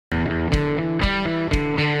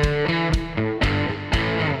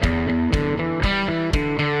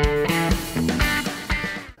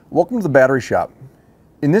Welcome to the battery shop.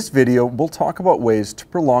 In this video, we'll talk about ways to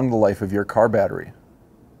prolong the life of your car battery.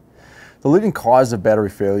 The leading cause of battery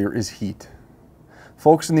failure is heat.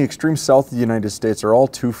 Folks in the extreme south of the United States are all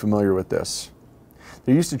too familiar with this.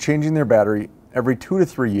 They're used to changing their battery every 2 to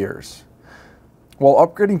 3 years, while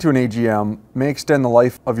upgrading to an AGM may extend the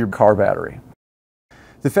life of your car battery.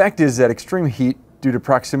 The fact is that extreme heat due to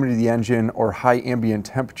proximity to the engine or high ambient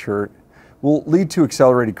temperature will lead to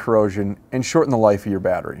accelerated corrosion and shorten the life of your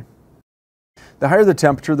battery. The higher the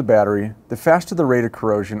temperature of the battery, the faster the rate of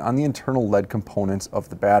corrosion on the internal lead components of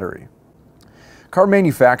the battery. Car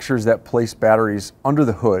manufacturers that place batteries under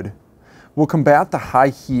the hood will combat the high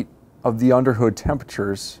heat of the underhood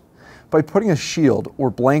temperatures by putting a shield or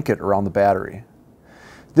blanket around the battery.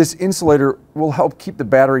 This insulator will help keep the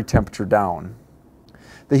battery temperature down.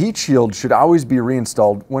 The heat shield should always be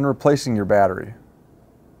reinstalled when replacing your battery.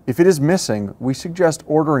 If it is missing, we suggest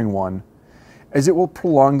ordering one, as it will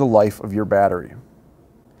prolong the life of your battery.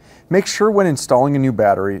 Make sure when installing a new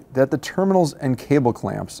battery that the terminals and cable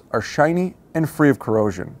clamps are shiny and free of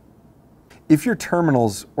corrosion. If your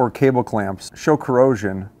terminals or cable clamps show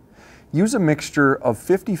corrosion, use a mixture of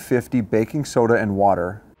 50-50 baking soda and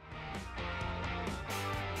water.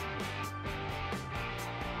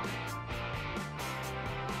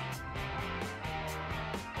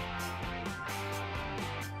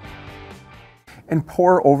 And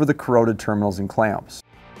pour over the corroded terminals and clamps.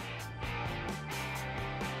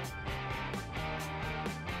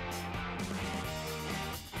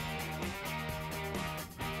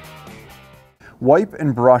 Wipe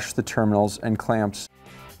and brush the terminals and clamps.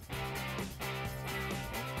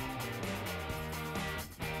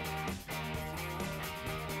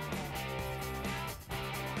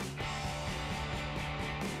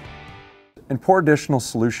 And pour additional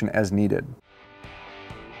solution as needed.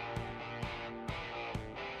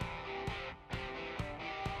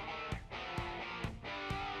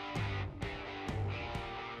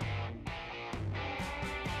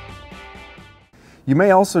 You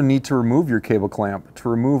may also need to remove your cable clamp to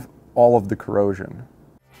remove all of the corrosion.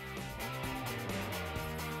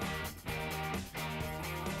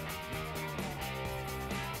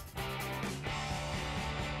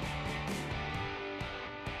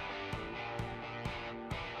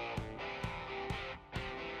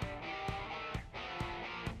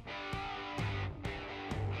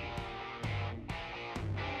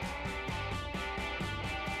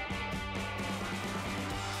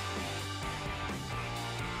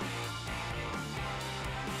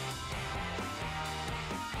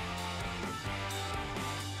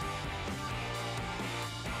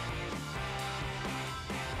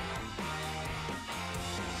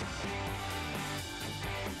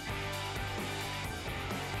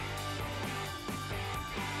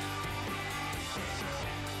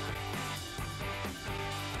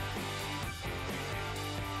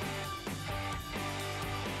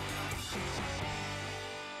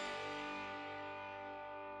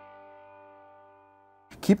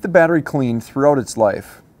 Keep the battery clean throughout its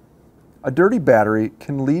life. A dirty battery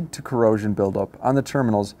can lead to corrosion buildup on the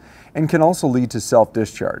terminals and can also lead to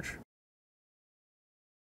self-discharge.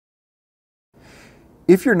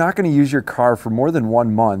 If you're not going to use your car for more than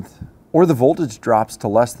 1 month, or the voltage drops to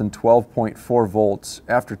less than 12.4 volts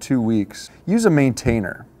after 2 weeks, use a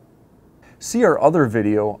maintainer. See our other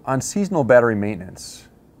video on seasonal battery maintenance.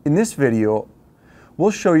 In this video,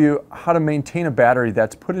 we'll show you how to maintain a battery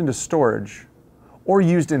that's put into storage or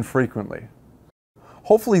used infrequently.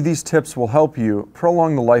 Hopefully these tips will help you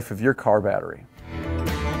prolong the life of your car battery.